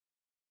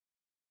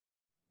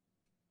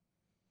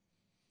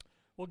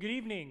Well, good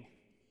evening.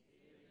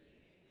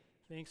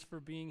 Thanks for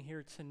being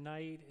here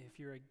tonight. If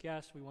you're a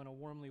guest, we want to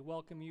warmly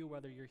welcome you,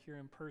 whether you're here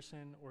in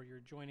person or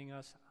you're joining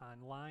us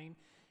online.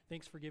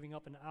 Thanks for giving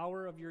up an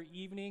hour of your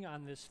evening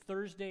on this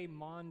Thursday,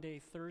 Maundy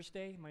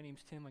Thursday. My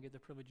name's Tim. I get the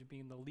privilege of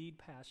being the lead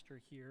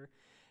pastor here.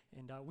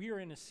 And we are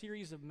in a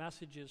series of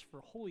messages for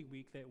Holy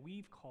Week that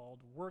we've called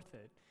Worth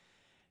It.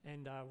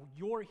 And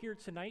you're here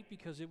tonight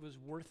because it was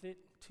worth it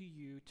to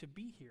you to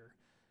be here.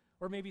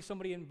 Or maybe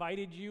somebody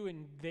invited you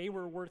and they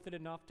were worth it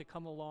enough to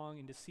come along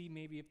and to see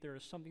maybe if there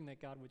is something that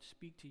God would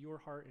speak to your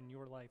heart and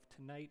your life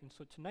tonight. And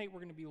so tonight we're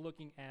going to be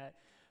looking at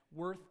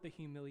worth the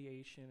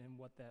humiliation and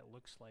what that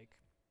looks like.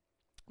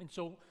 And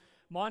so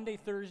Maundy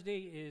Thursday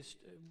is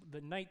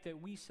the night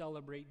that we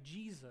celebrate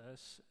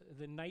Jesus,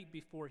 the night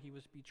before he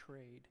was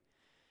betrayed.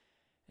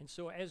 And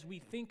so as we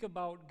think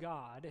about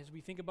God, as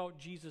we think about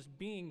Jesus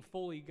being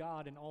fully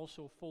God and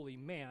also fully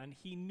man,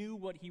 he knew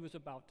what he was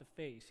about to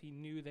face. He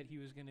knew that he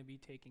was going to be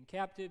taken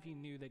captive. He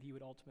knew that he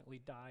would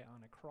ultimately die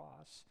on a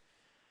cross.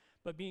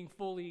 But being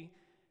fully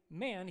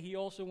man, he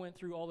also went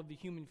through all of the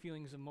human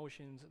feelings and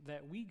emotions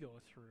that we go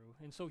through.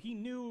 And so he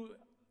knew,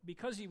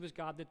 because he was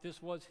God, that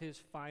this was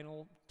his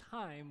final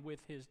time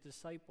with his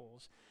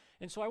disciples.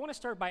 And so I want to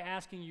start by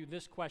asking you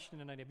this question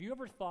tonight. Have you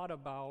ever thought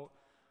about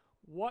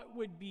what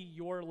would be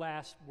your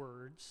last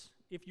words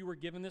if you were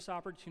given this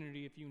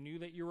opportunity, if you knew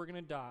that you were going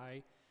to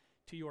die,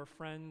 to your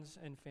friends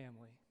and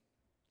family?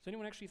 Has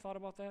anyone actually thought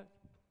about that?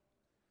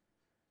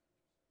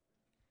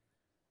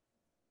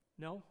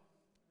 No?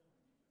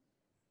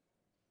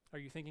 Are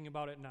you thinking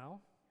about it now?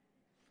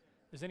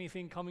 Is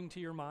anything coming to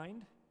your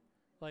mind?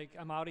 Like,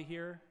 I'm out of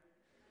here.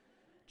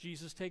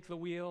 Jesus, take the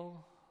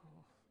wheel.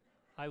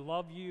 I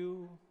love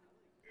you.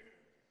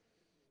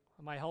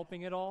 Am I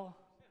helping at all?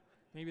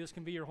 Maybe this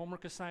can be your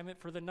homework assignment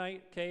for the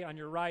night, okay? On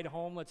your ride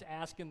home, let's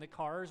ask in the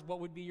cars, what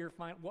would be your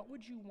what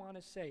would you want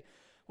to say?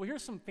 Well,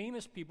 here's some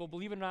famous people.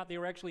 Believe it or not, they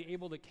were actually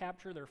able to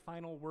capture their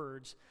final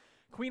words.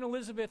 Queen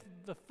Elizabeth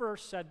I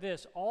said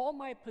this: "All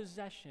my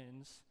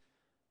possessions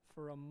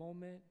for a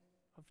moment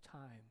of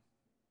time."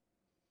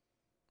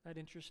 Isn't that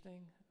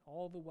interesting?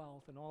 All the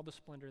wealth and all the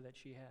splendor that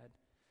she had.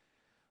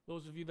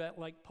 Those of you that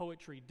like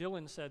poetry,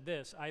 Dylan said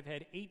this: "I've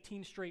had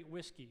 18 straight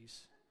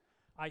whiskeys.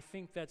 I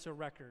think that's a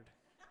record."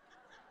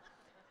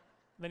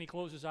 Then he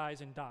closed his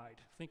eyes and died.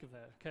 Think of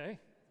that, okay?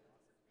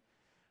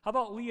 How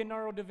about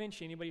Leonardo da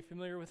Vinci? Anybody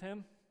familiar with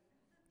him?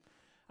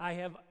 "I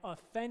have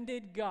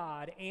offended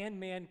God and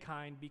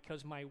mankind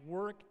because my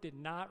work did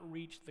not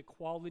reach the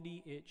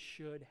quality it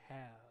should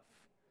have."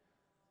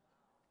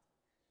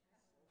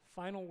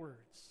 Final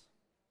words.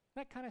 Isn't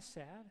that kind of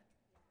sad?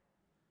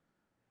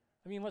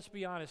 I mean, let's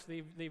be honest.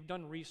 They've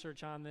done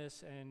research on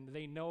this, and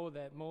they know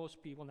that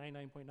most people,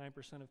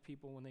 99.9% of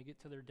people, when they get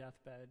to their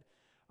deathbed,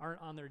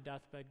 aren't on their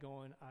deathbed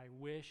going, "I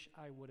wish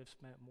I would have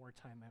spent more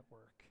time at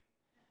work.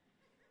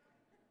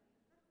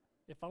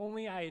 If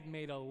only I had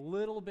made a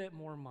little bit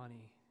more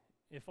money.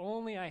 If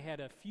only I had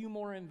a few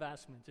more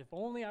investments. If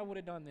only I would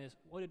have done this,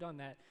 would have done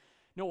that."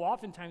 No,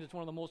 oftentimes it's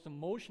one of the most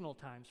emotional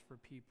times for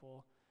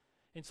people.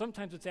 And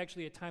sometimes it's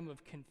actually a time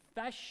of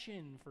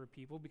confession for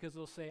people, because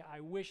they'll say, "I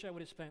wish I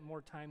would have spent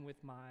more time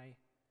with my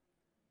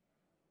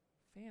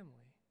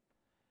family.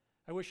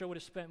 I wish I would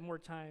have spent more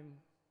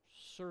time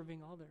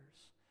serving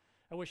others.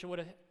 I wish I would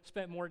have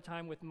spent more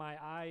time with my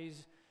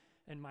eyes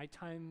and my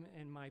time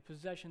and my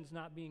possessions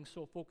not being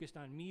so focused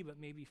on me, but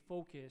maybe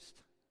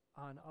focused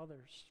on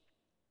others."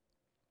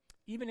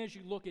 Even as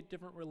you look at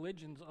different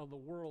religions of the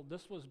world,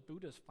 this was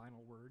Buddha's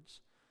final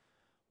words: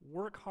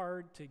 "Work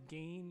hard to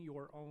gain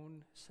your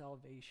own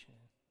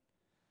salvation."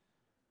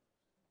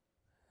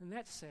 And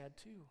that's sad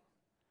too.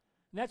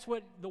 And that's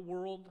what the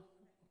world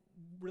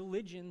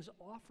religions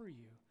offer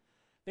you.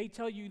 They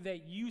tell you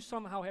that you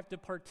somehow have to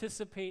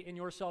participate in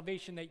your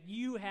salvation, that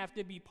you have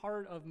to be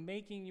part of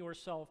making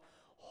yourself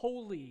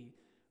holy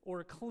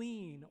or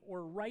clean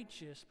or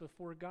righteous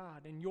before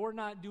God, and you're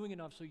not doing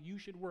enough, so you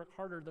should work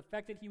harder. The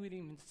fact that he would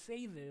even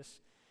say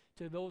this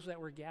to those that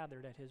were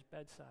gathered at his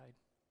bedside.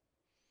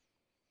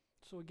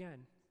 So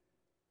again,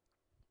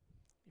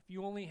 if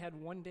you only had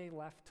one day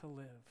left to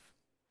live,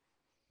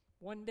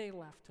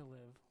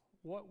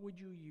 what would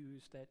you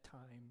use that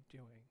time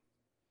doing?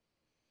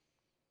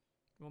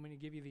 You want me to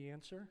give you the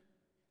answer?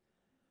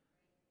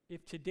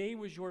 If today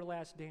was your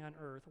last day on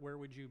earth, where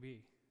would you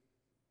be?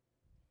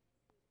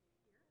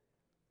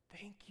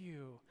 Thank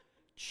you.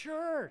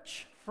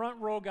 Church. Front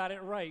row got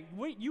it right.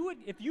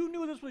 If you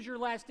knew this was your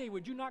last day,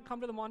 would you not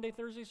come to the Maundy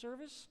Thursday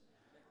service?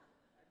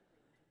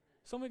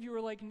 Some of you were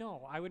like,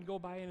 "No, I would go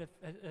buy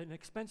an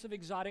expensive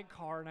exotic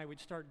car and I would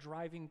start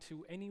driving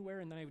to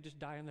anywhere, and then I would just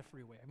die on the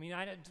freeway." I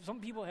mean,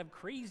 some people have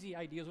crazy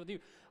ideas with you.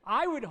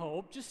 I would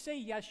hope, just say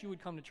yes, you would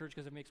come to church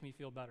because it makes me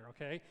feel better,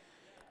 okay?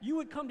 You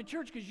would come to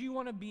church because you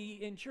want to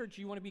be in church.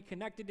 You want to be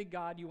connected to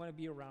God. You want to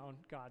be around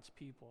God's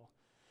people.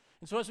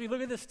 And so as we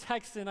look at this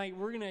text tonight,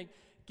 we're going to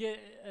get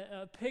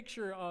a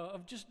picture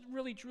of just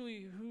really,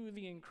 truly who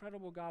the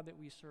incredible God that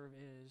we serve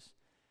is,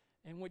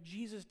 and what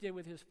Jesus did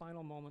with his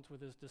final moments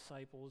with his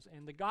disciples.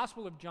 And the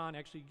Gospel of John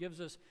actually gives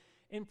us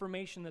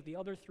information that the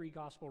other three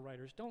gospel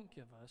writers don't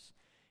give us.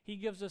 He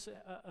gives us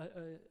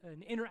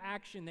an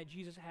interaction that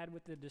Jesus had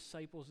with the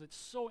disciples that's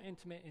so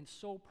intimate and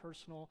so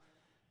personal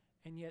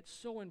and yet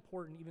so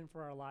important even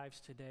for our lives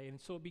today.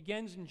 And so it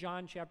begins in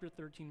John chapter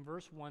 13,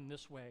 verse 1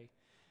 this way.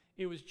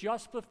 It was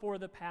just before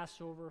the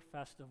Passover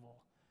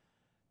festival.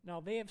 Now,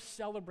 they have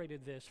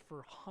celebrated this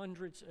for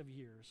hundreds of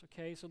years,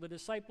 okay? So the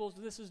disciples,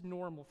 this is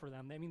normal for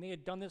them. I mean, they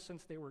had done this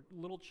since they were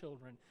little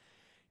children.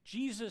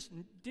 Jesus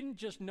didn't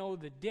just know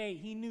the day,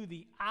 he knew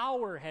the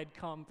hour had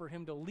come for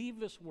him to leave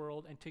this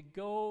world and to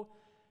go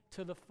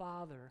to the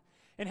Father.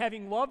 And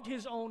having loved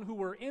his own who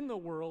were in the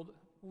world,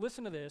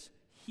 listen to this,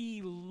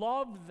 he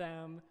loved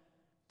them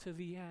to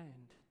the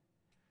end.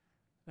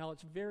 Now,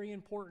 it's very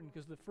important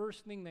because the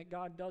first thing that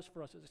God does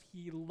for us is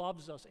he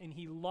loves us, and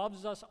he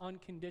loves us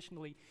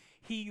unconditionally.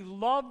 He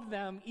loved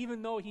them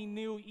even though he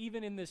knew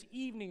even in this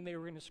evening they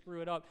were going to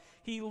screw it up.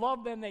 He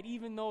loved them that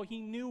even though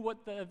he knew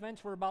what the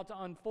events were about to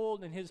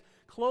unfold and his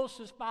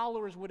closest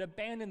followers would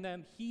abandon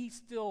them, he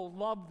still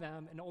loved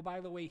them. And oh, by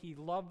the way, he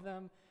loved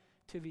them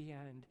to the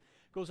end.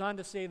 Goes on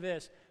to say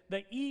this,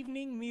 the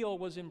evening meal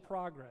was in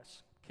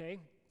progress, okay?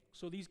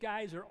 So these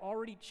guys are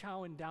already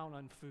chowing down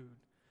on food.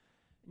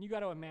 And you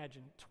got to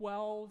imagine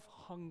 12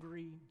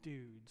 hungry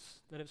dudes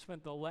that have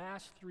spent the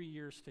last 3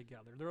 years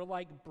together. They're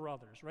like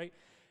brothers, right?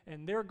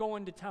 And they're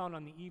going to town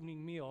on the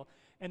evening meal.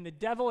 And the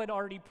devil had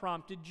already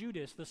prompted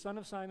Judas, the son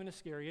of Simon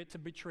Iscariot, to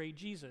betray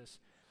Jesus.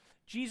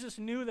 Jesus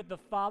knew that the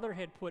Father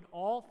had put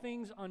all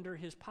things under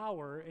his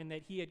power and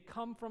that he had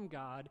come from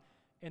God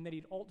and that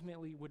he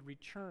ultimately would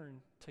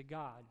return to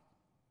God.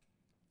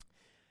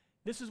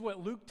 This is what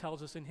Luke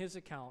tells us in his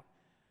account.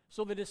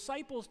 So the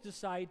disciples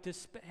decide to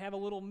have a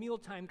little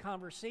mealtime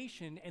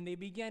conversation, and they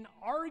began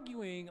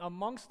arguing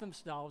amongst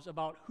themselves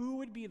about who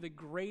would be the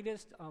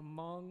greatest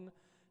among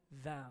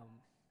them.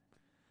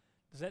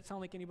 Does that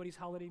sound like anybody's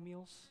holiday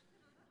meals?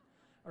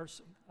 Or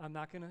I'm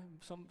not going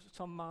to,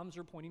 some moms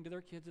are pointing to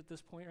their kids at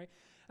this point, right?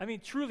 I mean,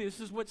 truly, this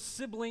is what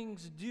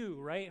siblings do,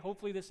 right?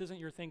 Hopefully this isn't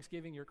your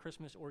Thanksgiving, your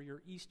Christmas, or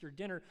your Easter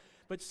dinner,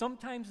 but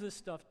sometimes this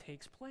stuff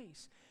takes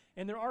place.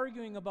 And they're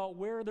arguing about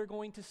where they're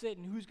going to sit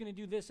and who's going to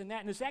do this and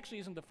that. And this actually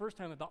isn't the first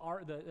time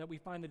that we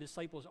find the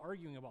disciples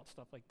arguing about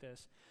stuff like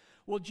this.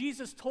 Well,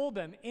 Jesus told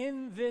them,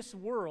 in this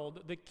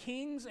world, the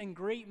kings and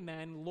great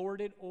men lord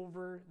it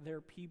over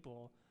their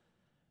people,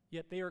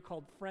 yet they are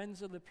called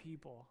friends of the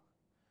people.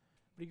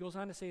 But he goes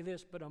on to say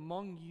this, but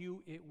among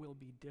you it will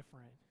be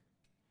different.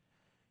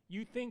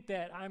 You think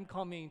that I'm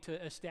coming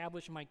to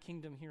establish my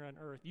kingdom here on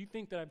earth. You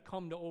think that I've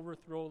come to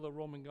overthrow the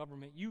Roman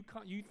government. You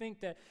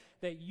think that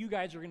you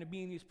guys are going to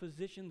be in these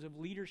positions of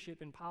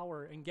leadership and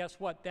power, and guess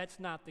what? That's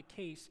not the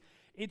case.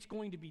 It's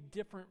going to be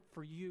different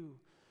for you.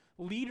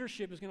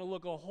 Leadership is going to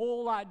look a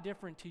whole lot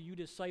different to you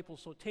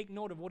disciples, so take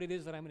note of what it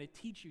is that I'm going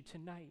to teach you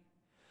tonight.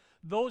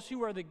 Those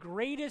who are the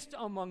greatest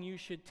among you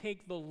should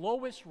take the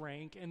lowest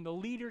rank, and the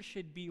leader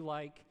should be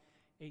like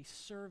a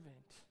servant.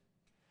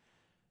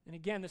 And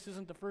again, this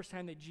isn't the first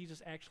time that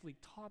Jesus actually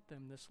taught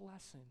them this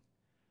lesson.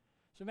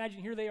 So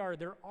imagine here they are,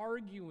 they're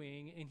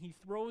arguing, and he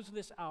throws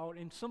this out,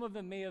 and some of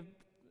them may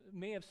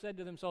have said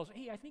to themselves,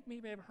 hey, I think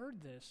maybe I've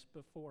heard this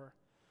before.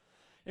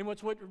 And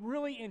what's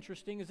really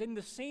interesting is in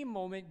the same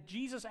moment,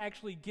 Jesus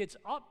actually gets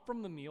up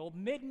from the meal,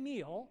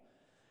 mid-meal.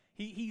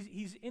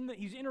 He's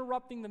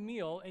interrupting the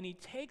meal, and he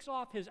takes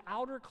off his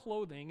outer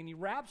clothing, and he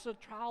wraps a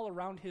towel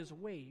around his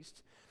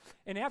waist.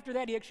 And after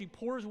that, he actually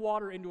pours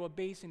water into a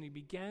basin, and he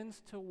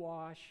begins to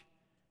wash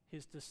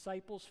his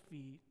disciples'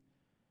 feet,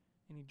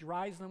 and he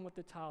dries them with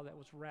the towel that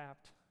was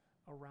wrapped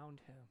around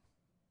him.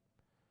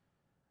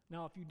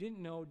 Now, if you didn't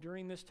know,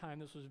 during this time,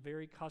 this was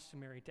very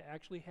customary to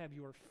actually have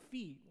your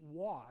feet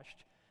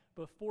washed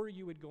before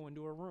you would go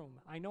into a room.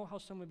 I know how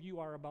some of you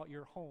are about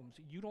your homes.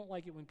 You don't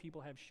like it when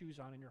people have shoes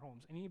on in your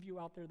homes. Any of you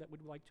out there that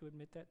would like to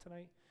admit that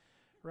tonight?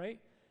 Right?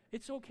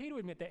 It's okay to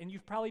admit that. And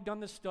you've probably done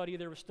this study.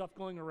 There was stuff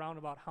going around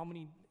about how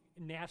many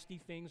nasty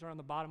things are on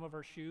the bottom of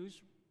our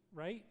shoes,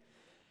 right?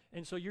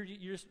 And so you're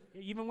just,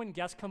 even when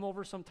guests come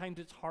over, sometimes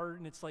it's hard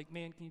and it's like,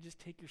 man, can you just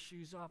take your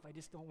shoes off? I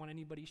just don't want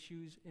anybody's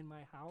shoes in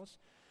my house.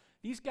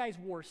 These guys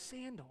wore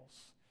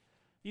sandals.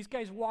 These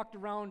guys walked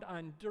around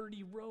on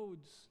dirty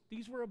roads.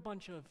 These were a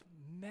bunch of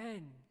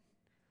men.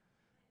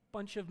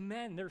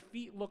 Their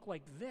feet looked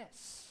like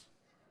this.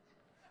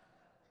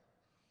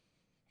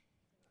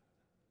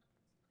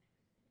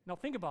 Now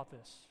think about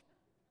this.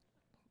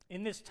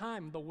 In this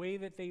time, the way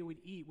that they would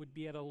eat would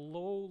be at a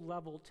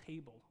low-level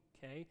table,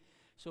 okay?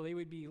 So they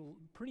would be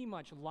pretty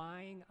much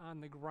lying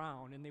on the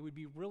ground, and they would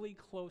be really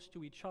close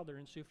to each other.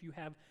 And so if you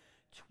have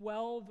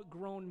 12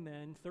 grown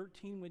men,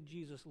 13 with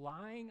Jesus,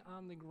 lying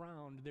on the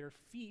ground, their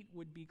feet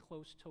would be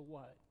close to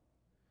what?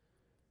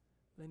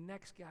 The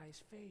next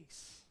guy's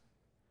face.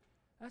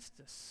 That's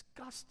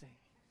disgusting.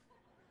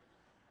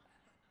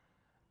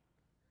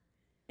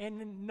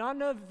 And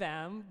none of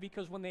them,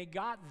 because when they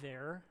got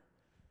there,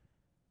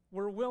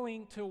 were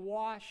willing to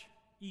wash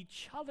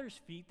each other's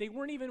feet. They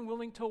weren't even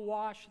willing to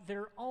wash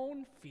their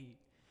own feet.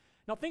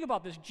 Now think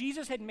about this.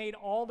 Jesus had made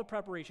all the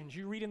preparations.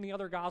 You read in the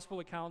other gospel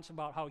accounts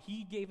about how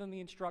he gave them the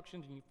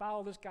instructions, and you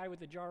follow this guy with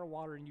the jar of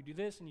water, and you do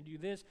this, and you do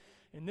this,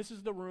 and this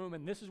is the room,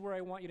 and this is where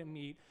I want you to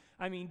meet.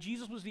 I mean,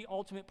 Jesus was the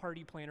ultimate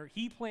party planner.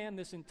 He planned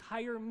this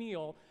entire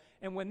meal,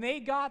 and when they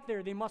got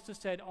there, they must have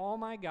said, oh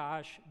my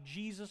gosh,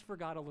 Jesus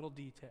forgot a little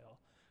detail.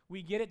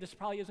 We get it. This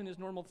probably isn't his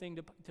normal thing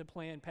to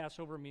plan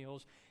Passover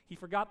meals. He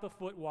forgot the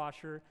foot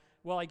washer.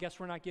 Well, I guess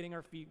we're not getting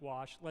our feet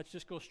washed. Let's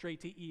just go straight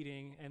to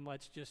eating, and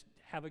let's just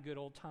have a good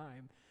old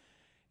time.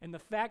 And the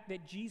fact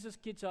that Jesus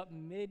gets up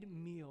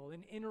mid-meal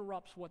and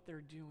interrupts what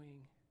they're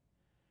doing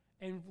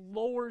and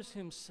lowers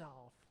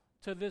himself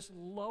to this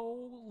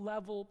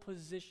low-level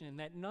position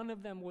that none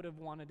of them would have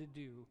wanted to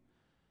do.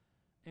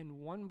 And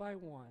one by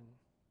one,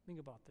 think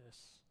about this,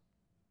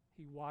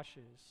 he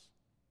washes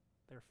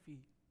their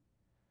feet.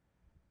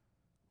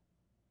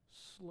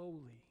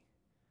 Slowly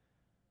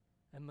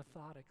and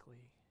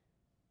methodically.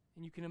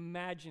 And you can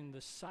imagine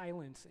the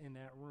silence in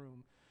that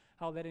room,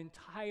 how that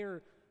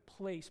entire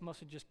place must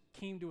have just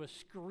came to a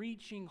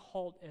screeching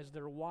halt as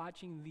they're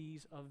watching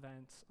these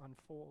events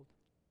unfold.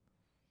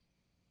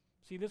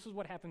 See, this is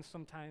what happens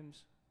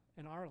sometimes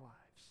in our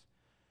lives.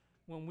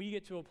 When we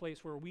get to a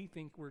place where we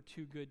think we're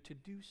too good to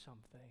do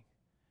something.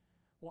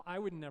 Well, I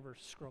would never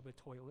scrub a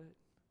toilet,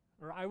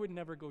 or I would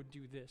never go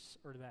do this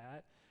or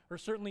that, or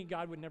certainly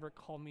God would never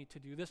call me to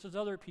do this. There's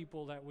other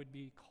people that would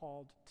be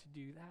called to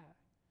do that.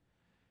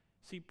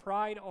 See,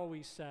 pride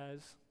always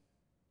says,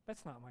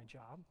 that's not my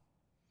job.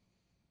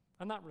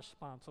 I'm not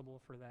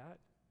responsible for that.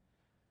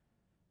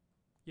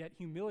 Yet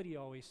humility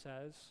always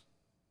says,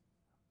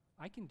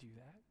 I can do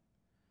that.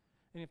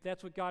 And if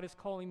that's what God is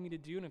calling me to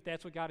do, and if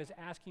that's what God is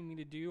asking me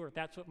to do, or if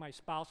that's what my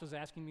spouse is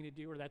asking me to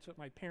do, or that's what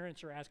my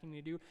parents are asking me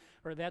to do,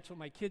 or that's what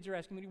my kids are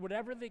asking me to do,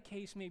 whatever the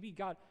case may be,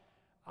 God,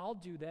 I'll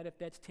do that if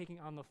that's taking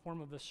on the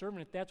form of a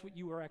servant, if that's what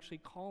you are actually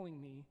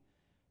calling me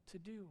to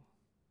do.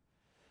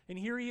 And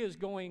here he is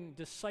going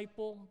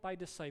disciple by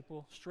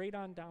disciple, straight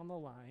on down the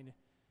line,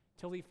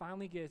 till he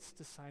finally gets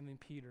to Simon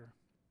Peter.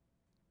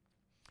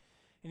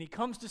 And he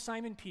comes to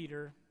Simon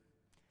Peter,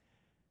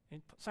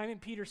 and Simon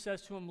Peter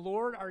says to him,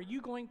 Lord, are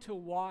you going to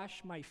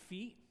wash my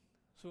feet?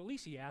 So at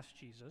least he asked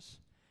Jesus.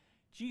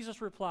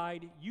 Jesus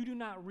replied, you do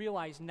not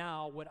realize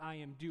now what I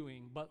am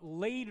doing, but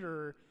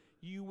later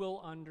you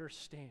will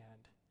understand.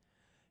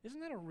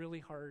 Isn't that a really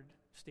hard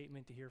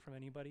statement to hear from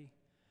anybody?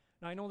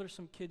 Now, I know there's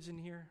some kids in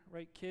here,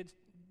 right? Kids,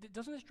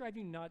 doesn't this drive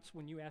you nuts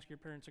when you ask your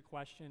parents a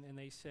question and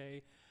they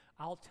say,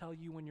 I'll tell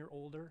you when you're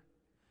older?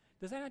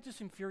 Does that not just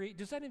infuriate?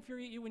 Does that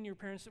infuriate you when your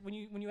parents, when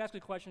you ask a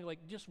question, you're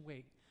like, just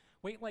wait.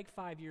 Wait like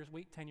 5 years,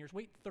 wait 10 years,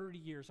 wait 30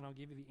 years, and I'll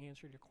give you the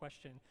answer to your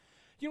question. Do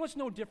you know what's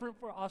no different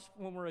for us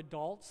when we're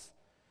adults?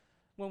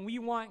 When we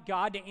want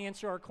God to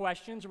answer our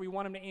questions, or we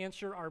want him to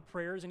answer our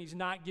prayers, and he's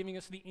not giving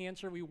us the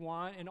answer we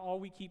want, and all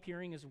we keep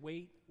hearing is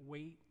wait,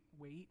 wait,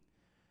 wait.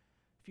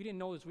 If you didn't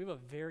know this, we have a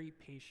very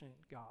patient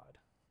God.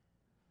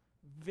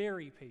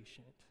 Very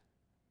patient.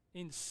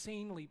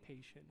 Insanely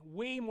patient.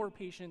 Way more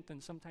patient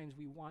than sometimes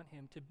we want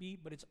him to be,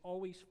 but it's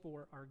always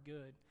for our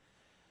good.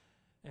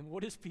 And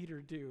what does Peter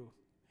do?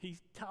 He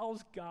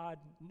tells God,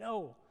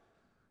 no,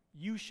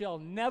 you shall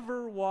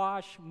never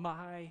wash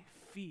my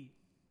feet.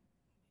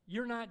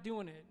 You're not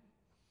doing it.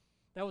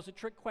 That was a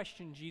trick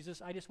question,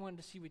 Jesus. I just wanted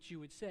to see what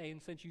you would say.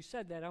 And since you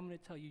said that, I'm going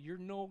to tell you, you're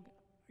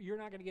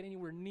not going to get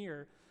anywhere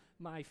near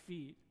my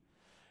feet.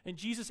 And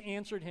Jesus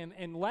answered him,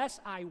 unless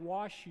I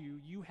wash you,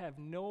 you have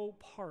no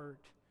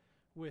part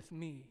with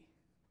me.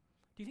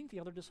 Do you think the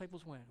other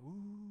disciples went, ooh?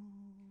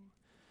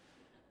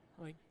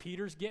 Like,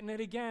 Peter's getting it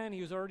again.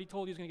 He was already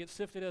told he was going to get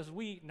sifted as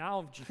wheat.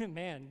 Now,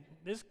 man,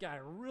 this guy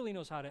really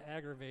knows how to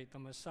aggravate the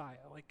Messiah.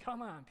 Like,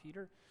 come on,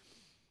 Peter.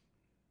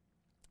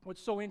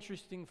 What's so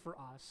interesting for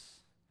us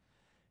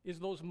is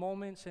those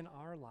moments in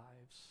our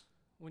lives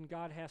when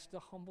God has to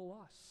humble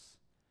us,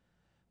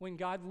 when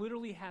God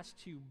literally has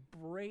to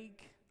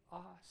break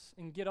us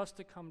and get us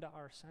to come to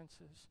our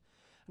senses.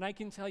 And I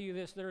can tell you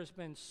this, there has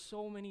been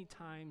so many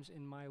times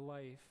in my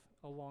life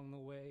along the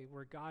way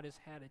where God has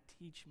had to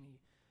teach me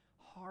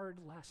hard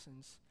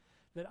lessons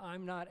that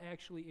I'm not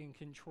actually in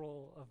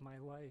control of my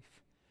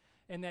life,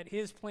 and that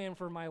his plan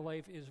for my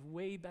life is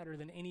way better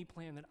than any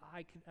plan that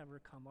I could ever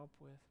come up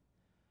with.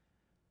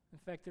 In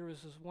fact, there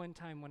was this one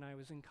time when I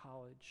was in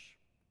college,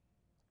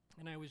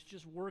 and I was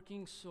just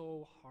working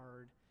so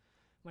hard.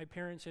 My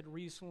parents had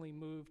recently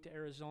moved to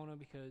Arizona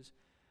because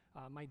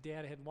my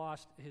dad had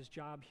lost his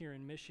job here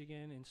in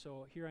Michigan, and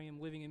so here I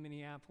am living in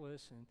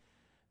Minneapolis, and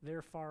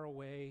they're far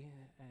away,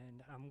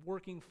 and I'm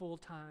working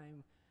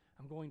full-time.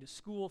 I'm going to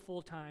school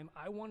full-time.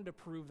 I wanted to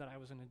prove that I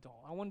was an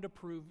adult. I wanted to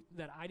prove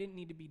that I didn't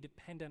need to be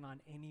dependent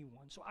on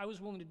anyone. So I was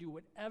willing to do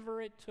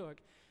whatever it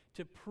took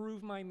to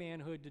prove my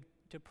manhood,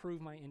 to prove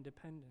my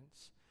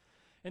independence.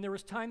 And there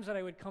was times that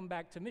I would come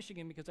back to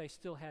Michigan because I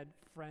still had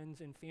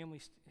friends and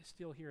family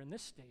still here in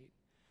this state.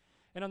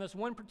 And on this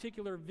one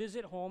particular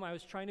visit home, I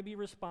was trying to be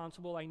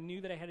responsible. I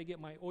knew that I had to get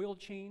my oil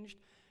changed.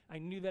 I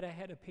knew that I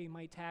had to pay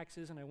my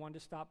taxes, and I wanted to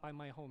stop by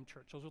my home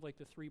church. Those were like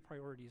the three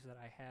priorities that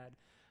I had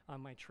on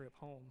my trip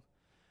home.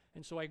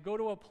 And so I go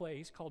to a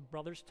place called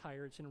Brothers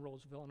Tire. It's in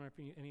Roseville. I don't know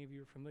if any of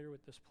you are familiar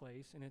with this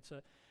place. And it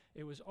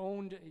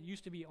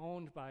used to be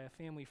owned by a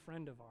family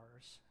friend of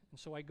ours. And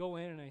so I go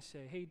in and I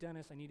say, hey,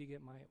 Dennis, I need to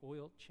get my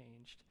oil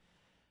changed.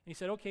 And he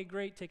said, okay,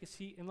 great, take a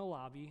seat in the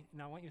lobby.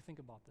 Now I want you to think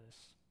about this.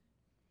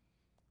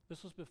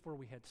 This was before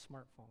we had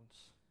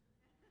smartphones.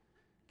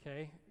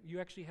 Okay?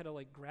 You actually had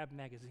to grab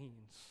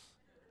magazines.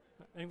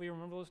 Anybody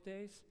remember those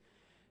days?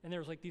 And there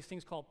was these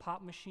things called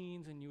pop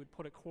machines, and you would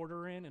put a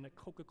quarter in and a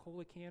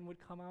Coca-Cola can would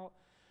come out.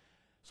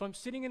 So I'm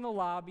sitting in the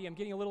lobby, I'm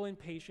getting a little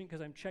impatient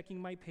because I'm checking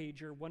my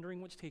pager,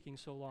 wondering what's taking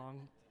so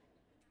long.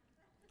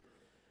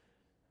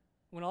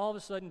 When all of a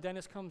sudden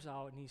Dennis comes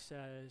out and he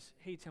says,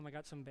 hey Tim, I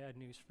got some bad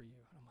news for you.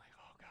 And I'm like,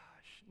 oh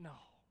gosh, no.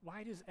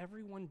 Why does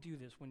everyone do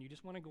this when you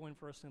just want to go in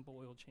for a simple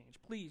oil change?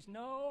 Please,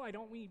 no, I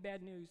don't need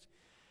bad news.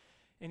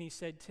 And he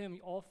said, Tim,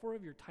 all 4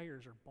 of your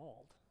tires are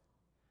bald.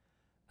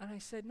 And I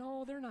said,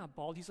 no, they're not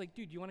bald. He's like,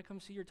 dude, you want to come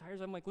see your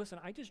tires? I'm like, listen,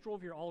 I just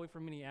drove here all the way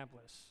from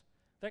Minneapolis.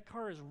 That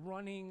car is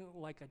running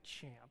like a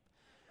champ.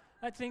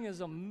 That thing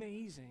is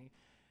amazing.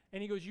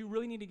 And he goes, you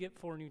really need to get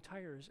 4 new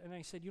tires. And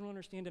I said, you don't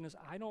understand, Dennis,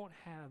 I don't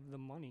have the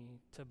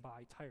money to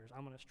buy tires.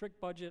 I'm on a strict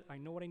budget. I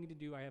know what I need to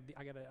do. I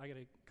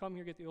gotta come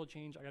here, get the oil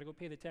change. I gotta go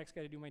pay the tax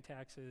guy to do my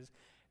taxes.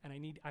 And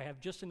I have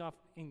just enough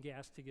in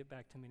gas to get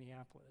back to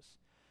Minneapolis.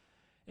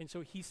 And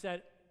so he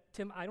said,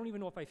 Tim, I don't even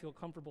know if I feel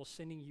comfortable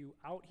sending you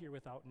out here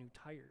without new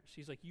tires.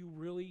 He's like, you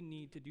really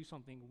need to do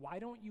something. Why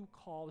don't you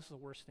call, this is the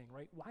worst thing,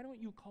 right? Why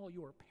don't you call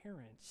your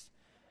parents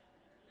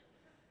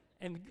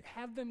and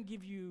have them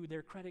give you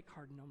their credit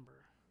card number?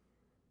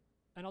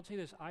 And I'll tell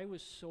you this, I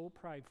was so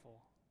prideful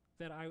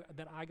that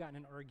I got in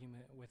an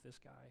argument with this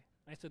guy.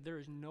 I said, there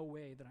is no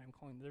way that I'm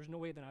calling, there's no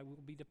way that I will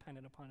be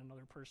dependent upon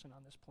another person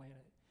on this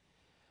planet.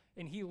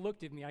 And he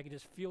looked at me, I could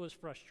just feel his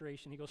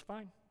frustration. He goes,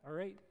 fine, all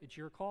right, it's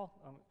your call.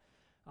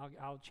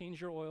 I'll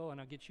change your oil and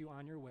I'll get you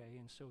on your way.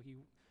 And so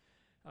he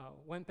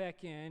went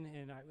back in,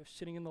 and I was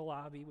sitting in the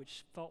lobby,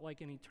 which felt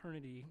like an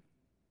eternity.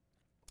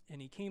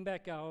 And he came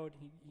back out,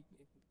 he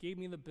gave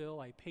me the bill,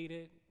 I paid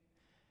it,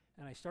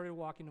 and I started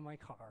walking to my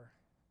car.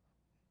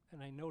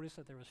 And I noticed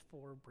that there was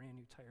 4 brand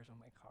new tires on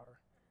my car.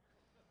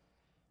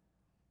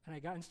 And I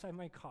got inside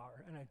my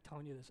car, and I'm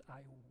telling you this,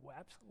 I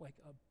wept like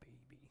a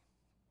baby.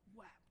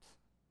 Wept.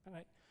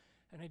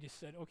 And I just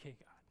said, okay,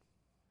 God,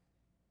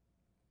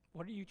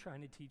 what are you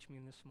trying to teach me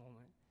in this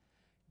moment?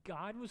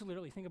 God was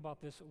literally, think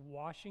about this,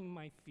 washing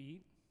my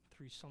feet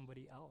through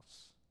somebody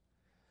else.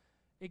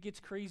 It gets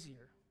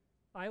crazier.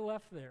 I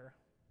left there,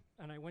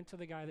 and I went to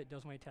the guy that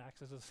does my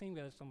taxes, the same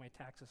guy that's done my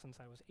taxes since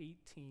I was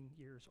 18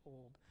 years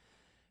old.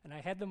 And I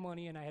had the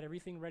money, and I had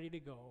everything ready to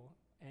go,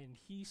 and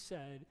he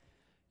said,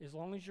 as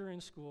long as you're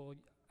in school,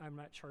 I'm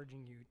not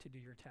charging you to do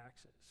your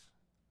taxes.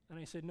 And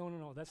I said,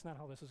 no, that's not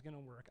how this is going to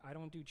work. I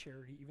don't do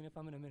charity. Even if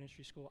I'm in a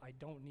ministry school, I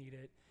don't need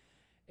it.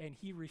 And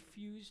he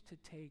refused to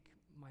take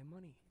my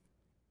money.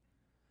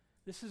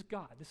 This is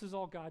God. This is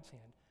all God's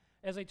hand.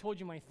 As I told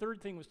you, my third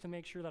thing was to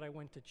make sure that I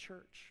went to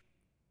church.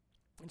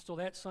 And so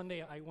that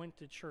Sunday, I went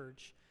to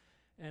church,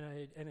 and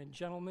a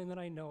gentleman that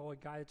I know, a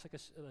guy that's like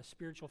a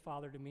spiritual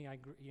father to me, I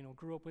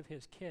grew up with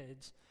his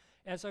kids.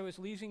 As I was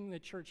leaving the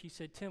church, he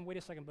said, Tim, wait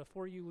a second,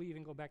 before you leave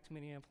and go back to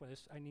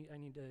Minneapolis, I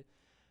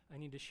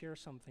need to share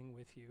something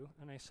with you.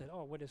 And I said,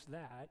 oh, what is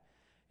that?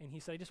 And he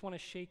said, I just want to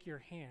shake your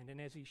hand. And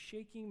as he's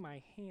shaking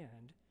my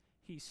hand,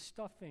 he's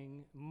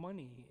stuffing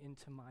money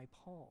into my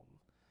palm.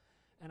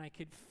 And I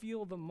could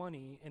feel the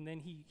money, and then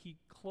he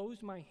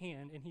closed my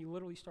hand, and he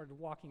literally started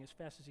walking as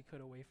fast as he could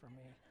away from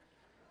me.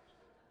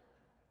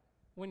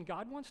 When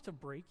God wants to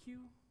break you,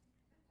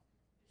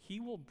 he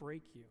will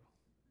break you.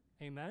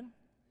 Amen?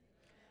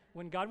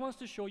 When God wants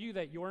to show you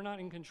that you're not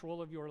in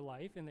control of your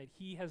life and that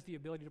he has the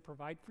ability to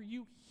provide for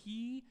you,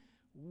 he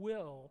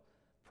will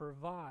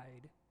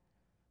provide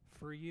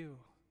for you.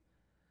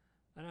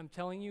 And I'm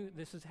telling you,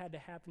 this has had to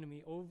happen to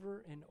me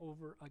over and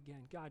over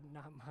again. God,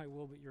 not my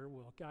will, but your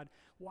will. God,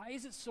 why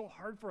is it so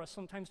hard for us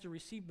sometimes to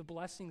receive the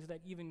blessings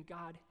that even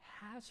God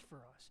has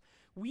for us?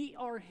 We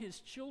are his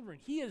children.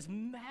 He is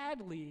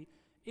madly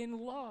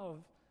in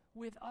love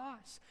with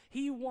us.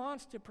 He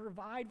wants to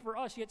provide for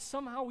us, yet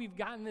somehow we've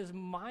gotten this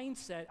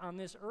mindset on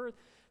this earth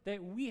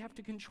that we have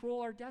to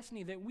control our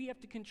destiny, that we have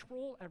to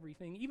control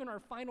everything, even our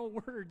final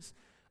words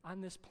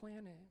on this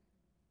planet.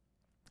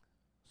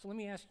 So let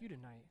me ask you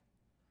tonight,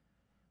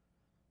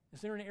 is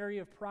there an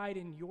area of pride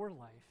in your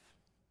life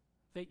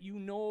that you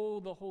know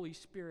the Holy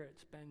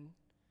Spirit's been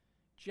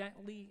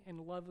gently and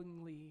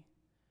lovingly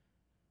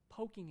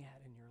poking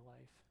at in your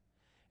life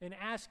and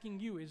asking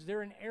you, is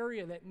there an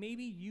area that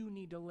maybe you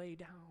need to lay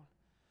down,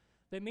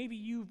 that maybe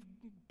you've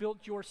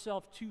built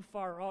yourself too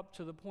far up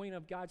to the point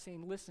of God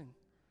saying, listen,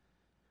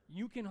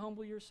 you can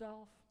humble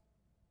yourself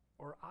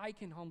or I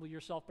can humble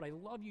yourself, but I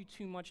love you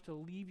too much to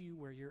leave you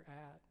where you're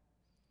at.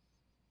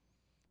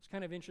 It's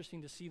kind of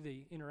interesting to see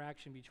the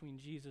interaction between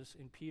Jesus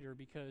and Peter,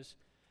 because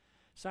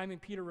Simon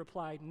Peter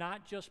replied,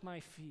 not just my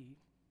feet,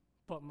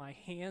 but my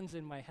hands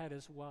and my head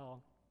as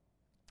well.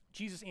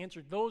 Jesus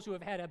answered, those who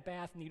have had a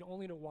bath need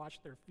only to wash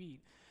their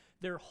feet.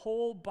 Their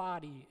whole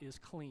body is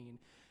clean.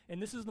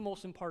 And this is the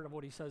most important part of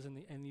what he says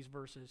in these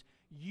verses.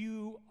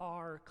 You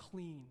are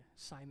clean,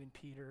 Simon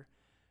Peter.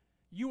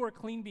 You are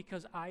clean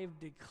because I have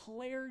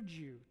declared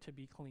you to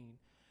be clean.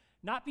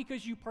 Not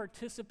because you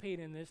participate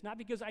in this, not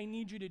because I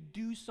need you to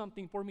do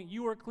something for me.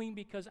 You are clean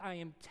because I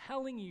am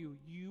telling you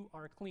you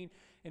are clean.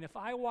 And if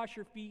I wash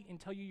your feet and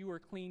tell you you are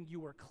clean,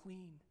 you are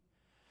clean.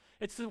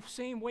 It's the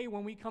same way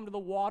when we come to the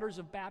waters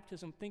of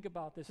baptism. Think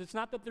about this. It's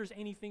not that there's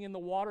anything in the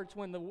water. It's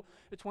when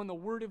the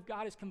Word of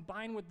God is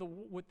combined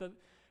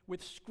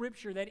with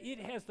Scripture that it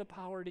has the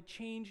power to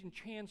change and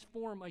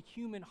transform a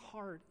human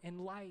heart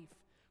and life.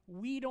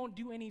 We don't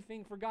do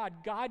anything for God.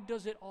 God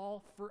does it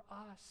all for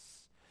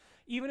us.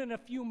 Even in a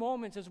few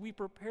moments as we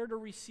prepare to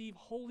receive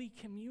Holy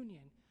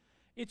Communion,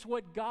 it's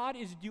what God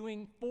is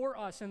doing for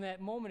us in that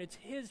moment. It's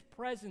His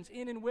presence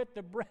in and with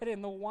the bread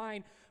and the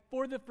wine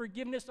for the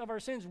forgiveness of our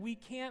sins. We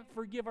can't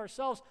forgive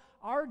ourselves.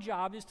 Our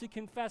job is to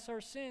confess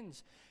our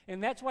sins.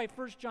 And that's why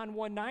 1 John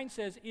 1:9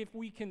 says, if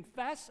we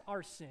confess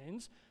our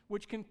sins,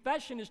 which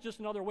confession is just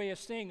another way of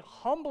saying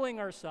humbling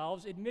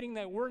ourselves, admitting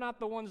that we're not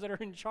the ones that are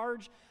in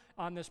charge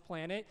on this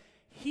planet,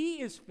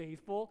 He is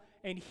faithful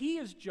and He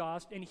is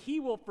just and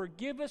He will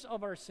forgive us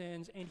of our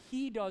sins and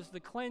He does the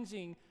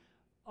cleansing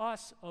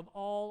us of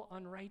all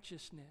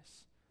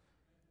unrighteousness.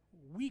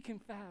 We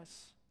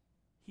confess,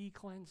 He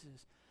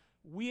cleanses.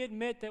 We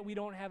admit that we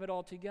don't have it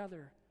all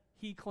together.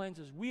 He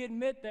cleanses. We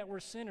admit that we're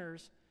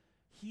sinners.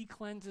 He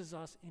cleanses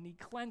us, and He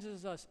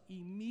cleanses us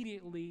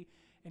immediately,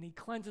 and He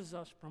cleanses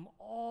us from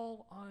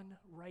all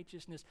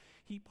unrighteousness.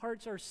 He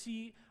parts our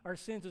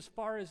sins as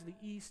far as the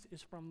east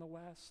is from the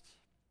west.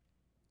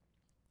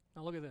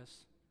 Now look at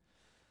this.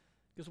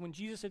 Because when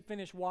Jesus had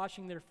finished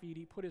washing their feet,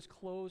 He put His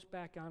clothes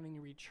back on and He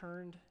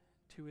returned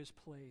to His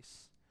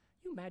place.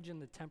 You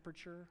imagine the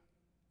temperature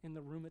in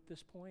the room at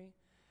this point?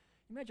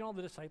 Imagine all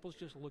the disciples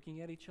just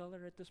looking at each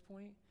other at this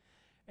point.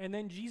 And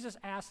then Jesus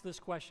asked this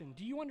question,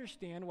 do you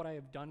understand what I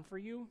have done for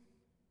you?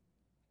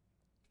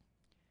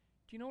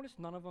 Do you notice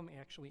none of them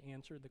actually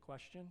answered the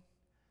question?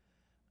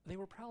 They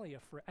were probably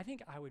afraid. I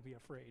think I would be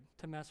afraid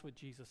to mess with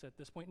Jesus at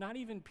this point. Not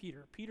even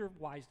Peter. Peter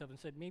wised up and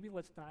said, maybe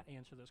let's not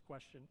answer this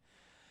question.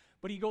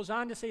 But he goes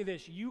on to say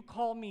this, you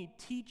call me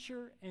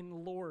teacher and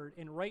Lord,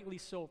 and rightly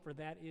so, for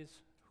that is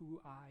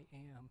who I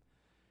am.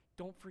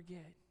 Don't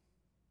forget.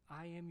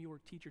 I am your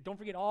teacher. Don't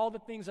forget all the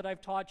things that I've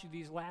taught you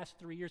these last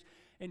 3 years.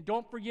 And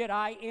don't forget,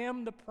 I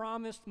am the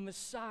promised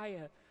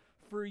Messiah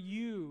for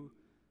you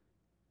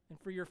and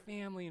for your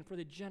family and for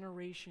the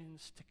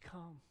generations to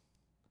come.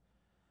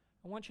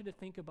 I want you to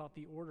think about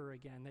the order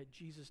again that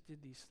Jesus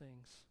did these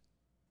things.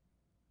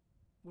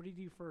 What did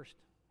He do first?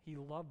 He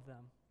loved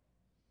them.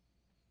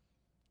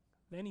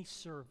 Then He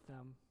served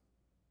them.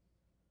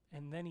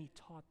 And then He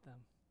taught them.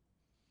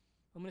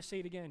 I'm going to say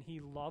it again.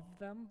 He loved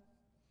them.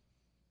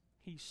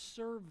 He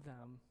served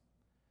them,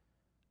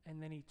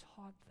 and then He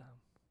taught them.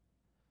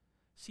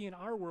 See, in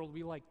our world,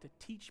 we like to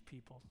teach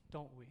people,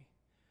 don't we?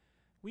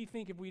 We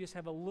think if we just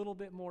have a little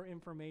bit more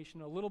information,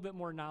 a little bit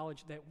more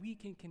knowledge, that we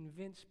can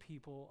convince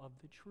people of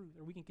the truth,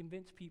 or we can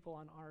convince people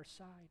on our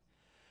side.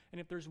 And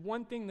if there's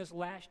one thing this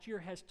last year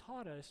has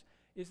taught us,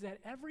 is that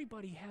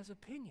everybody has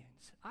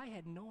opinions. I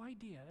had no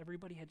idea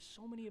everybody had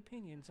so many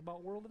opinions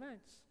about world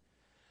events.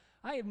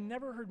 I have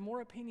never heard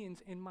more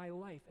opinions in my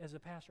life as a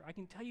pastor. I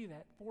can tell you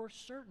that for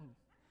certain.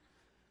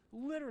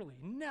 Literally,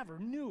 never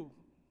knew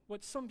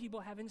what some people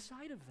have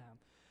inside of them.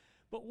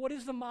 But what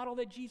is the model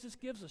that Jesus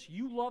gives us?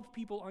 You love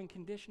people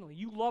unconditionally.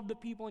 You love the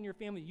people in your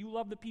family. You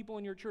love the people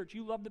in your church.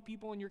 You love the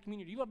people in your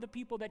community. You love the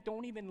people that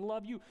don't even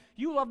love you.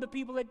 You love the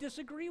people that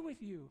disagree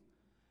with you.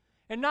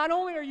 And not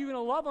only are you going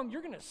to love them,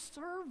 you're going to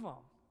serve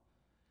them.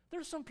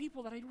 There's some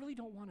people that I really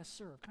don't want to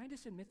serve. Can I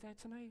just admit that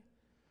tonight?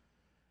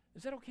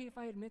 Is that okay if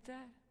I admit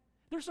that?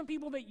 There's some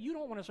people that you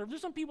don't want to serve.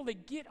 There's some people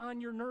that get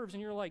on your nerves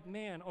and you're like,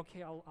 man,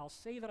 okay, I'll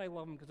say that I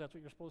love them because that's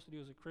what you're supposed to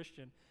do as a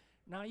Christian.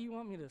 Now you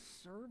want me to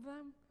serve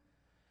them?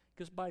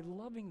 Because by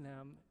loving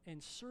them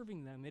and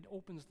serving them, it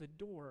opens the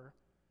door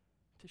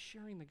to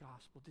sharing the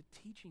gospel, to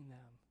teaching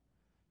them,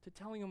 to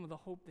telling them of the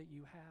hope that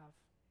you have.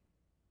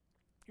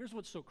 Here's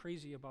what's so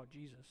crazy about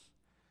Jesus.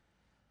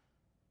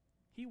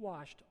 He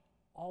washed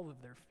all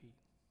of their feet.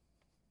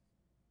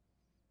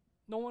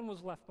 No one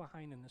was left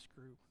behind in this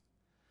group.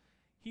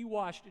 He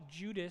washed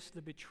Judas,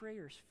 the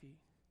betrayer's feet.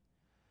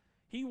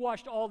 He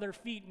washed all their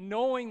feet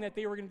knowing that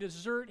they were going to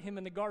desert Him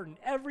in the garden.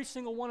 Every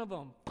single one of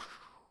them.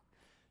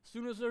 As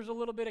soon as there's a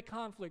little bit of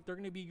conflict, they're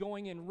going to be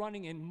going and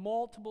running in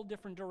multiple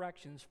different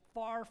directions,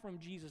 far from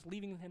Jesus,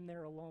 leaving Him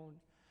there alone.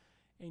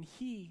 And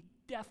He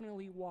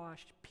definitely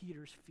washed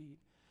Peter's feet.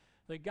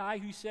 The guy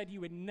who said he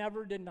would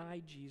never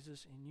deny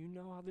Jesus, and you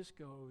know how this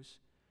goes.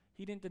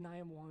 He didn't deny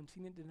Him once.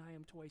 He didn't deny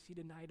Him twice. He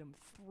denied Him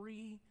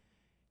 3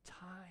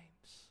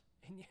 times.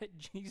 And yet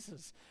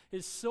Jesus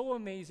is so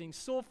amazing,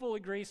 so full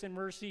of grace and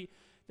mercy,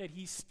 that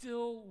He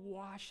still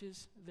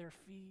washes their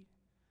feet.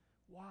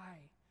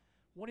 Why?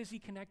 What is He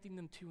connecting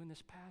them to in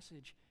this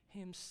passage?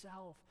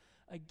 Himself.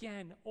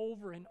 Again,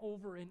 over and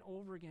over and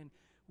over again.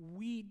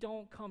 we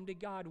don't come to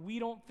God. We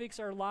don't fix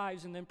our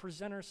lives and then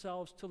present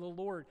ourselves to the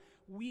Lord.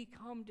 We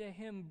come to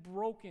him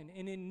broken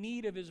and in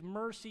need of his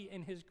mercy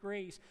and his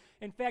grace.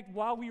 In fact,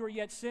 while we were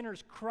yet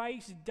sinners,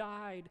 Christ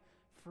died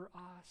for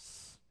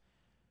us.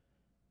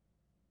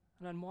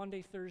 And on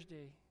Maundy,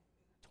 Thursday,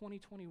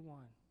 2021,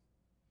 I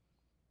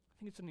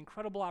think it's an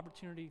incredible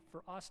opportunity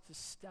for us to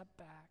step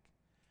back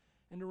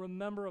and to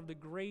remember of the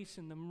grace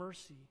and the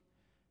mercy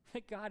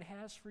that God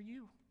has for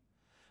you,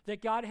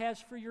 that God has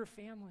for your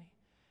family,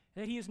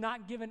 that he has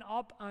not given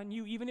up on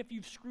you. Even if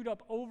you've screwed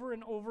up over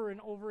and over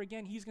and over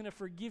again, he's going to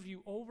forgive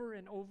you over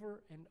and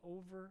over and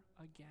over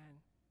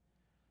again.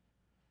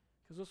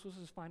 Because this was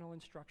his final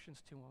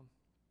instructions to him.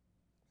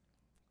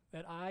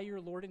 That I,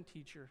 your Lord and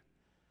teacher,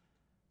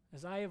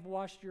 as I have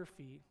washed your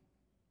feet,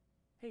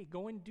 hey,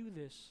 go and do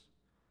this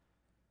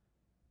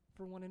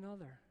for one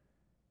another.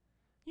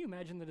 Can you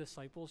imagine the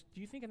disciples?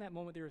 Do you think in that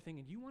moment they were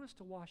thinking, do you want us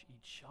to wash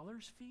each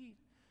other's feet?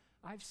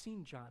 I've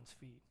seen John's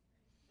feet.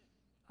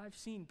 I've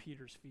seen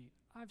Peter's feet.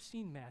 I've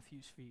seen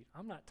Matthew's feet.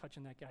 I'm not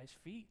touching that guy's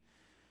feet,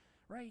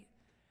 right?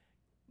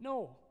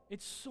 No,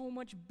 it's so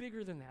much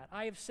bigger than that.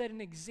 I have set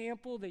an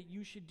example that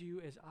you should do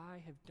as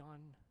I have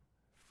done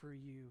for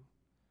you.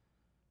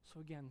 So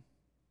again,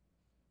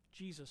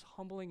 Jesus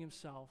humbling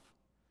himself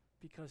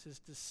because his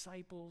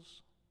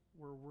disciples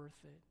were worth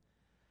it.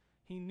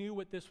 He knew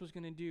what this was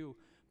going to do.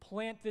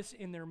 Plant this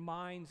in their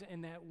minds,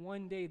 and that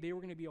one day they were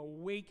going to be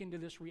awakened to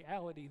this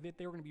reality, that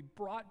they were going to be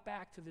brought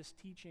back to this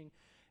teaching,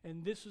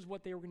 and this is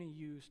what they were going to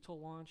use to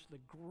launch the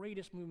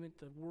greatest movement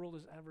the world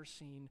has ever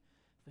seen,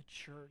 the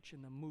church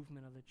and the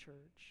movement of the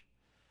church.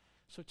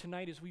 So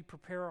tonight, as we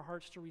prepare our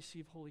hearts to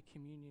receive Holy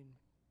Communion,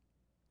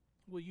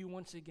 will you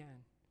once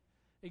again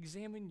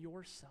examine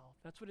yourself?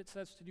 That's what it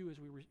says to do as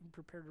we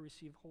prepare to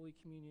receive Holy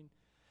Communion.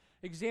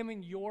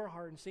 Examine your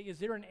heart and say, is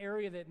there an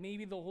area that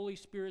maybe the Holy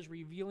Spirit is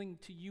revealing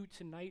to you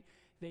tonight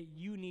that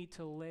you need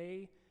to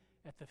lay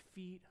at the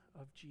feet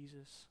of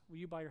Jesus? Will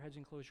you bow your heads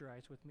and close your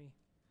eyes with me?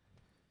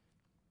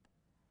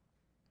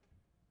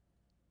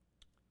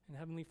 And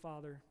Heavenly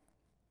Father,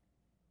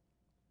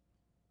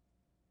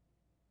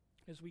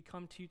 as we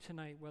come to you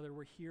tonight, whether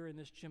we're here in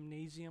this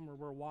gymnasium or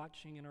we're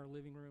watching in our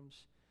living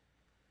rooms,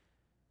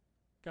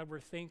 God, we're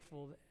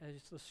thankful,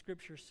 as the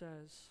scripture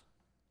says,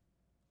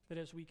 that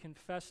as we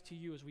confess to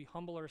you, as we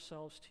humble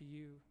ourselves to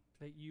you,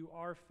 that you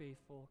are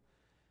faithful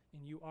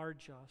and you are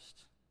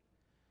just,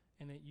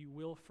 and that you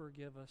will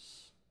forgive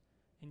us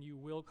and you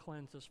will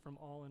cleanse us from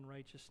all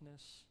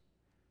unrighteousness.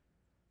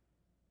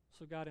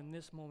 So God, in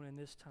this moment, in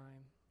this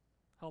time,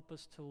 help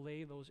us to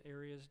lay those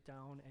areas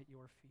down at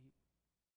your feet.